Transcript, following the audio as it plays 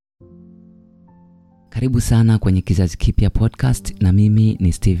Karibu sana kwenye Kizazi Kipya Podcast na mimi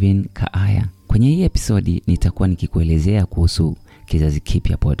ni Steven Kaaya. Kwenye hii episodi nitakuwa nikikuelezea kuhusu Kizazi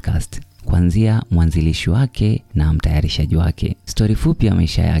Kipya Podcast, kuanzia mwanzilishi wake na mtayarishaji wake, story fupi ya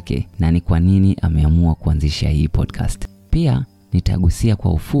maisha yake na ni kwa nini ameamua kuanzisha hii podcast. Pia nitagusia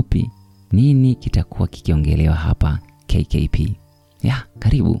kwa ufupi nini kitakuwa kikiongelewa hapa KKP.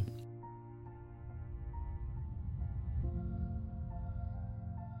 Karibu.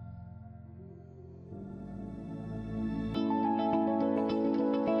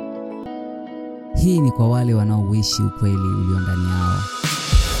 Hii ni kwa wale wanaoishi ukweli ulio ndani yao,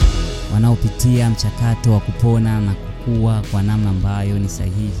 wanaopitia mchakato wa kupona na kukua kwa namna ambayo ni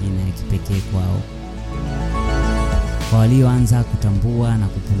sahihi na ya kipekee kwao. Kwa walioanza kutambua na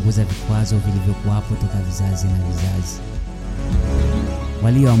kupunguza vikwazo vilivyokuwapo toka vizazi na vizazi.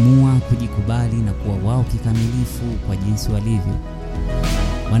 Walioamua kujikubali na kuwa wao kikamilifu kwa jinsi walivyo.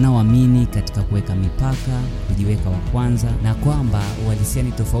 Wanaoamini katika kuweka mipaka, kujiweka wa kwanza na kwamba uhalisia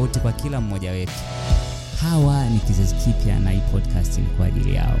ni tofauti kwa kila mmoja wetu. Hawa ni Kizazi Kipya na hii podcast ni kwa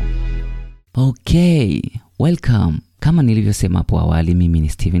ajili yao. Okay, welcome. Kama nilivyosema hapo awali, mimi ni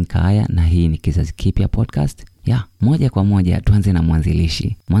Steven Kaaya na hii ni Kizazi Kipya Podcast. Moja kwa moja tuanze na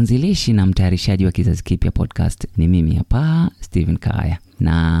mwanzilishi. Mwanzilishi na mtayarishaji wa Kizazi Kipya Podcast ni mimi hapa, Steven Kaaya.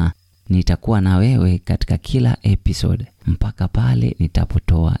 Na nitakuwa na wewe katika kila episode mpaka pale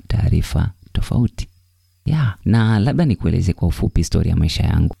nitapotoa taarifa tofauti. Na labda nikueleze kwa ufupi story ya maisha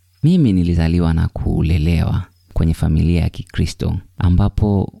yangu. Mimi nilizaliwa na kulelewa kwenye familia ya Kikristo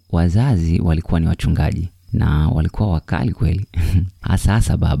ambapo wazazi walikuwa ni wachungaji na walikuwa wakali kweli.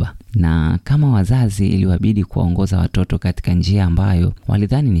 hasa baba. Na kama wazazi iliwabidi kuwaongoza watoto katika njia ambayo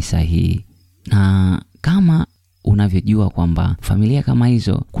walidhani ni sahihi. Na kama unavyojua kwamba familia kama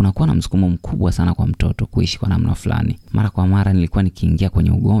hizo kunakuwa na msukumo mkubwa sana kwa mtoto kuishi kwa namna fulani. Mara kwa mara nilikuwa nikiingia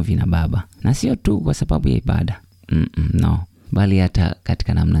kwenye ugomvi na baba. Na sio tu kwa sababu ya ibada. No. Bali hata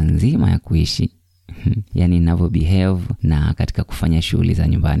katika namna nzima ya kuishi. Yani ninavyo behave na katika kufanya shughuli za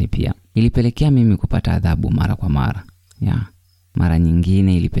nyumbani pia. Ilipelekea mimi kupata adhabu mara kwa mara. Mara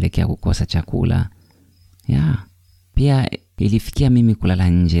nyingine ilipelekea kukosa chakula. Pia ilifikia mimi kulala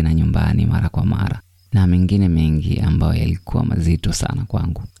nje na nyumbani mara kwa mara. Na mengine mengi ambayo yalikuwa mazito sana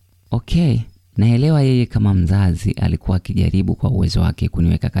kwangu. Naelewa yeye kama mzazi alikuwa akijaribu kwa uwezo wake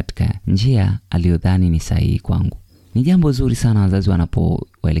kuniweka katika njia aliyodhani ni sahihi kwangu. Ni jambo zuri sana wazazi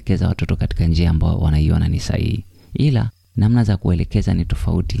wanapowaelekeza watoto katika njia ambayo wanaiona ni sahihi. Ila namna za kuelekeza ni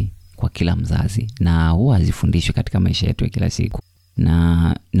tofauti kwa kila mzazi na huwa hazifundishwi katika maisha yetu ya kila siku.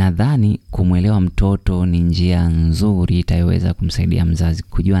 Na nadhani kumuelewa mtoto ni njia nzuri itayoweza kumsaidia mzazi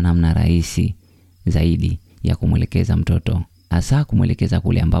kujua namna rahisi zaidi ya kumwelekeza mtoto, hasa kumwelekeza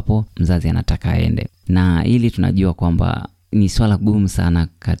kule ambapo mzazi anataka aende. Na ili tunajua kwamba ni swala gumu sana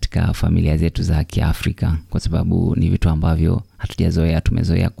katika familia zetu za Kiafrika kwa sababu ni vitu ambavyo hatujazoea.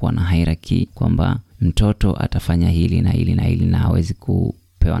 Tumezoea kuwa na hierarchy kwamba mtoto atafanya hili na hili na hili na hawezi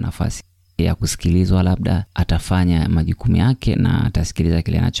kupewa nafasi ya kusikilizwa. Labda atafanya majukumu yake na atasikiliza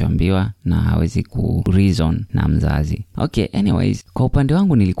kile anachoambiwa na hawezi ku-reason na mzazi. Anyways, kwa upande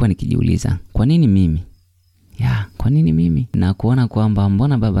wangu nilikuwa nikijiuliza, kwa nini mimi? Kwa nini mimi? Na kuona kwamba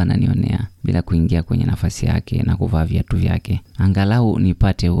mbona baba ananionea bila kuingia kwenye nafasi yake na kuvaa viatu vyake, angalau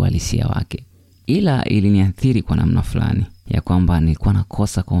nipate uhalisia wake. Ila iliniathiri kwa namna fulani ya kwamba nilikuwa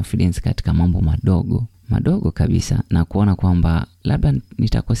nakosa confidence katika mambo madogo kabisa, na kuona kwamba labda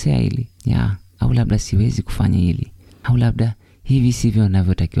nitakosea hili, au labda siwezi kufanya hili, au labda hivi sivyo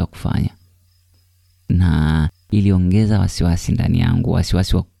ninavyotakiwa kufanya. Na iliongeza wasiwasi ndani yangu,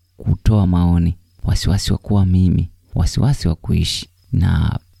 wasiwasi wa kutoa maoni, wasiwasi wa kuwa mimi, wasiwasi wa kuishi.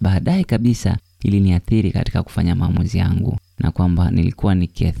 Na baadaye kabisa iliniathiri katika kufanya maamuzi yangu, na kwamba nilikuwa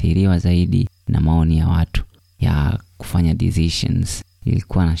nikiathiriwa zaidi na maoni ya watu ya kufanya decisions.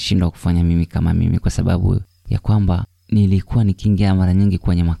 Nilikuwa nashindwa kufanya mimi kama mimi kwa sababu ya kwamba nilikuwa nikiingia mara nyingi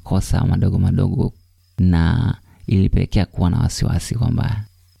kwenye makosa madogo na ilipelekea kuwa na wasiwasi kwamba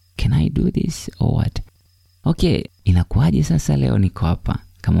can I do this or what? Inakuaje sasa leo niko hapa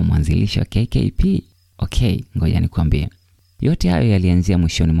kama mwanzilishi wa KKP? Ngoja nikwambie. Yote hayo yalianzia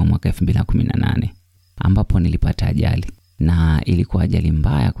mwishoni mwa mwaka 2018 ambapo nilipata ajali, na ilikuwa ajali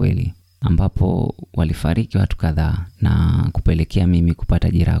mbaya kweli, ambapo walifariki watu kadhaa na kupelekea mimi kupata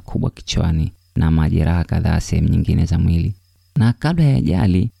jeraha kubwa kichwani na majeraha kadhaa sehemu nyingine za mwili. Na kabla ya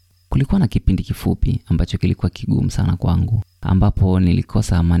ajali kulikuwa na kipindi kifupi ambacho kilikuwa kigumu sana kwangu, ambapo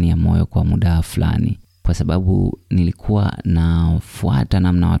nilikosa amani ya moyo kwa muda fulani kwa sababu nilikuwa nafuata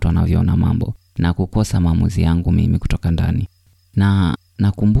namna watu wanavyoona mambo na kukosa maamuzi yangu mimi kutoka ndani. Na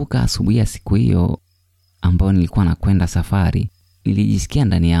nakumbuka asubuhi ya siku hiyo ambayo nilikuwa nakwenda safari, nilijisikia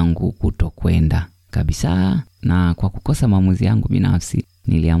ndani yangu kutokwenda kabisa, na kwa kukosa maamuzi yangu binafsi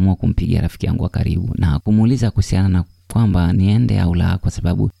niliamua kumpigia rafiki yangu wa karibu na kumuuliza kuhusiana na kwamba niende au la, kwa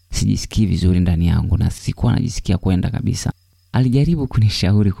sababu sijisikii vizuri ndani yangu na sikuwa najisikia kwenda kabisa. Alijaribu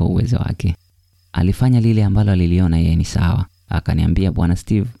kunishauri kwa uwezo wake. Alifanya lile ambalo aliliona yeye ni sawa. Akaniambia, bwana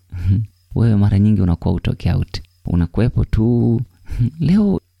Steve, wewe mara nyingi unakuwa utoke out. Unakuepo tu.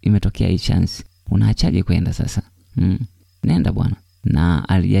 Leo imetokea hii chance. Unaachaje kwenda sasa? Nenda bwana. Na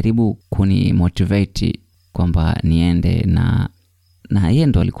alijaribu kunimotivate kwamba niende, na yeye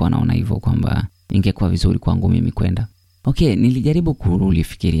ndo alikuwa anaona hivyo kwamba ingekuwa vizuri kwangu mimi kwenda. Okay, nilijaribu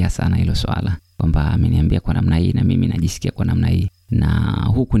kulifikiria sana hilo swala kwamba ameniambia kwa namna hii na mimi najisikia kwa namna hii, na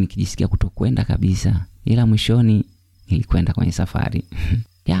huku nikijisikia kutokwenda kabisa, ila mwishoni nilikwenda kwenye safari.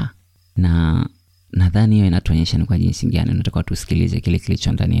 Na nadhani hiyo inatuonyesha ni kwa jinsi gani tunataka tusikilize kile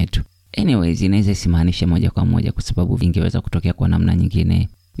kilicho ndani yetu. Anyways, inaweza simaanishe moja kwa moja kwa sababu ingeweza kutokea kwa namna nyingine,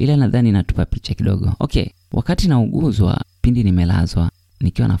 ila nadhani inatupa picha kidogo. Okay, wakati nauguzwa, pindi nimelazwa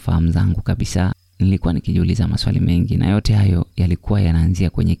nikiwa na fahamu zangu kabisa, nilikuwa nikijiuliza maswali mengi, na yote hayo yalikuwa yanaanzia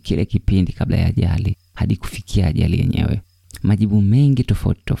kwenye kile kipindi kabla ya ajali hadi kufikia ajali yenyewe. Majibu mengi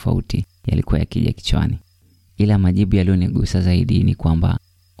tofauti yalikuwa yakija kichwani, ila majibu yalionigusa zaidi ni kwamba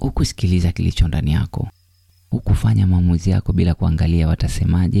hukusikiliza kilicho ndani yako. Hukufanya maamuzi yako bila kuangalia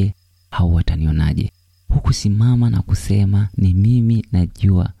watasemaje au watanionaje. Hukusimama na kusema ni mimi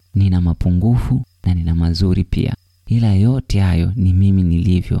najua nina mapungufu na nina mazuri pia, ila yote hayo ni mimi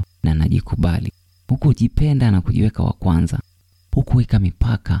nilivyo na najikubali. Hukujipenda na kujiweka wa kwanza. Hukuweka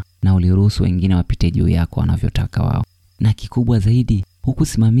mipaka na uliruhusu wengine wapite juu yako wanavyotaka wao. Na kikubwa zaidi,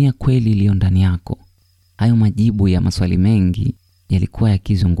 hukusimamia kweli iliyo ndani yako. Hayo majibu ya maswali mengi yalikuwa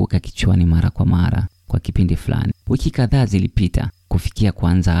yakizunguka kichwani mara kwa mara kwa kipindi fulani. Wiki kadhaa zilipita kufikia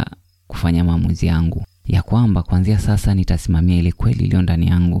kuanza kufanya maamuzi yangu ya kwamba kuanzia sasa nitasimamia ile kweli iliyo ndani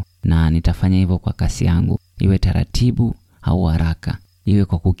yangu, na nitafanya hivyo kwa kasi yangu, iwe taratibu au haraka, iwe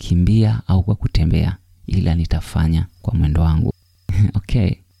kwa kukimbia au kwa kutembea, ila nitafanya kwa mwendo wangu.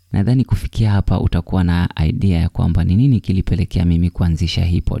 Okay, nadhani kufikia hapa utakuwa na idea ya kwamba ni nini kilipelekea mimi kuanzisha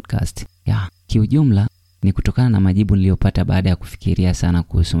hii podcast. Kiujumla ni kutokana na majibu niliyopata baada ya kufikiria sana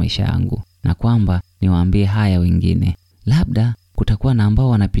kuhusu maisha yangu, na kwamba niwaambie haya wengine. Labda kutakuwa na ambao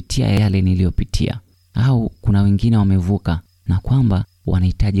wanapitia yale niliyopitia, au kuna wengine wamevuka na kwamba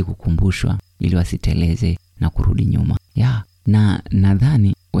wanahitaji kukumbushwa ili wasiteleze na kurudi nyuma. Na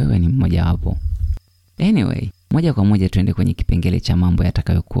nadhani wewe ni mmoja wapo. Anyway, moja kwa moja tuende kwenye kipengele cha mambo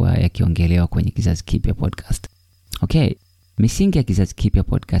yatakayokuwa yakiongelewa kwenye Kizazi Kipya podcast. Okay, misingi ya Kizazi Kipya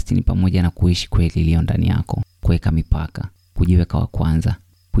podcast ni pamoja na kuishi kweli iliyo ndani yako, kuweka mipaka, kujiweka wa kwanza,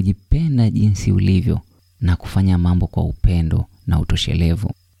 kujipenda jinsi ulivyo na kufanya mambo kwa upendo na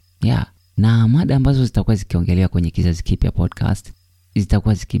utoshelevu. Na mada ambazo zitakuwa zikiongelewa kwenye Kizazi Kipya podcast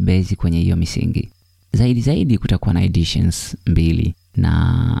zitakuwa zikibezi kwenye hiyo misingi. Zaidi kutakuwa na editions 2,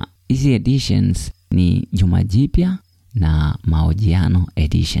 na hizi editions ni Juma Jipya na Mahojiano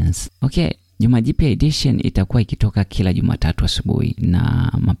editions. Okay, Juma Jipya edition itakuwa ikitoka kila Jumatatu asubuhi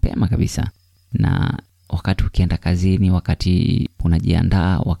na mapema kabisa, na wakati ukienda kazini, wakati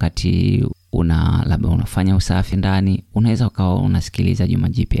unajiandaa, wakati labda unafanya usafi ndani, unaweza ukawa unasikiliza Juma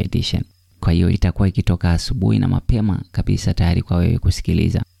Jipya edition. Kwa hiyo itakuwa ikitoka asubuhi na mapema kabisa, tayari kwa wewe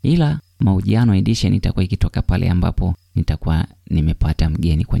kusikiliza. Ila Mahojiano edition itakuwa ikitoka pale ambapo nitakuwa nimepata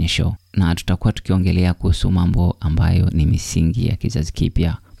mgeni kwenye show, na tutakuwa tukiongelea kuhusu mambo ambayo ni misingi ya Kizazi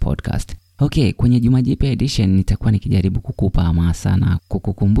Kipya podcast. Okay, kwenye Juma Jipya edition nitakuwa nikijaribu kukupa hamasa na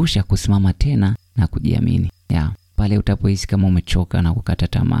kukukumbusha kusimama tena na kujiamini. Pale utapohisi kama umechoka na kukata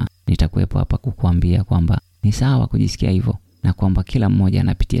tamaa, nitakuwepo hapa kukuambia kwamba ni sawa kujisikia hivyo, na kwamba kila mmoja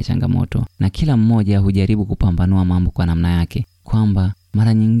anapitia changamoto na kila mmoja hujaribu kupambanua mambo kwa namna yake, kwamba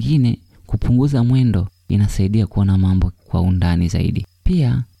mara nyingine kupunguza mwendo inasaidia kuona mambo kwa undani zaidi.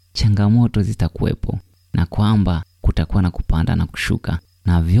 Pia changamoto zitakuwepo na kwamba kutakuwa na kupanda na kushuka,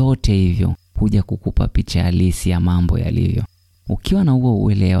 na vyote hivyo huja kukupa picha halisi ya mambo yalivyo. Ukiwa na huo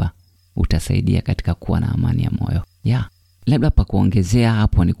uelewa utasaidia katika kuwa na amani ya moyo. Labda pa kuongezea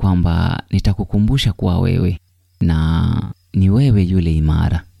hapo ni kwamba nitakukumbusha kuwa wewe, na ni wewe yule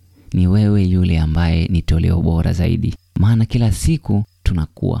imara, ni wewe yule ambaye ni toleo bora zaidi. Maana kila siku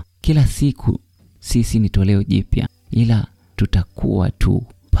tunakuwa, kila siku sisi ni toleo jipya, ila tutakuwa tu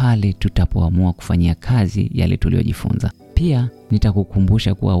pale tutapoamua kufanyia kazi yale tuliyojifunza. Pia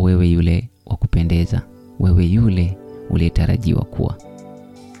nitakukumbusha kuwa wewe yule wa kupendeza, wewe yule uliyetarajiwa kuwa.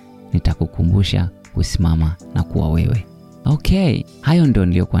 Nitakukumbusha kusimama na kuwa wewe. Okay, hayo ndio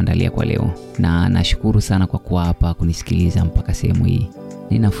niliyokuandalia kwa leo, na nashukuru sana kwa kuwa hapa kunisikiliza mpaka sehemu hii.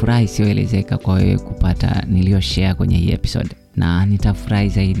 Ninafurahi sioelezeka kwa wewe kupata niliyoshare kwenye hii episode, na nitafurahi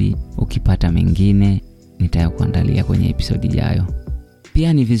zaidi ukipata mengine nitayakuandalia kwenye episode ijayo.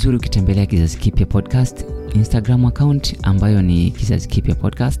 Pia ni vizuri ukitembelea Kizazi Kipya Podcast Instagram account ambayo ni Kizazi Kipya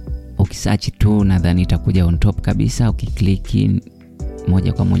Podcast. Ukisearch tu nadhani itakuja on top kabisa, ukikliki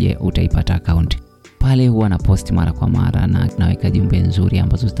moja kwa moja utaipata account. Pale huwa na post mara kwa mara na naweka jumbe nzuri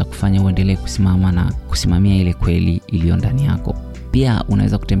ambazo zitakufanya uendelee kusimama na kusimamia ile kweli iliyo ndani yako. Pia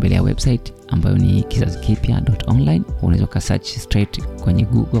unaweza kutembelea website ambayo ni kizazikipya.online. Unaweza kusearch straight kwenye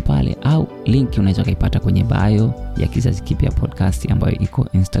Google pale, au link unaweza kuipata kwenye bio ya Kizazi Kipya Podcast ambayo iko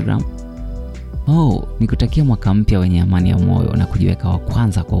Instagram. Nikutakia mwaka mpya wenye amani ya moyo na kujiweka wa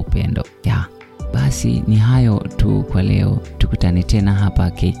kwanza kwa upendo. Basi ni hayo tu kwa leo. Tukutane tena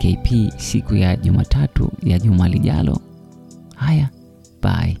hapa KKP siku ya Jumatatu ya juma lijalo. Haya,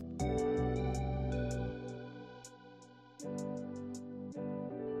 bye.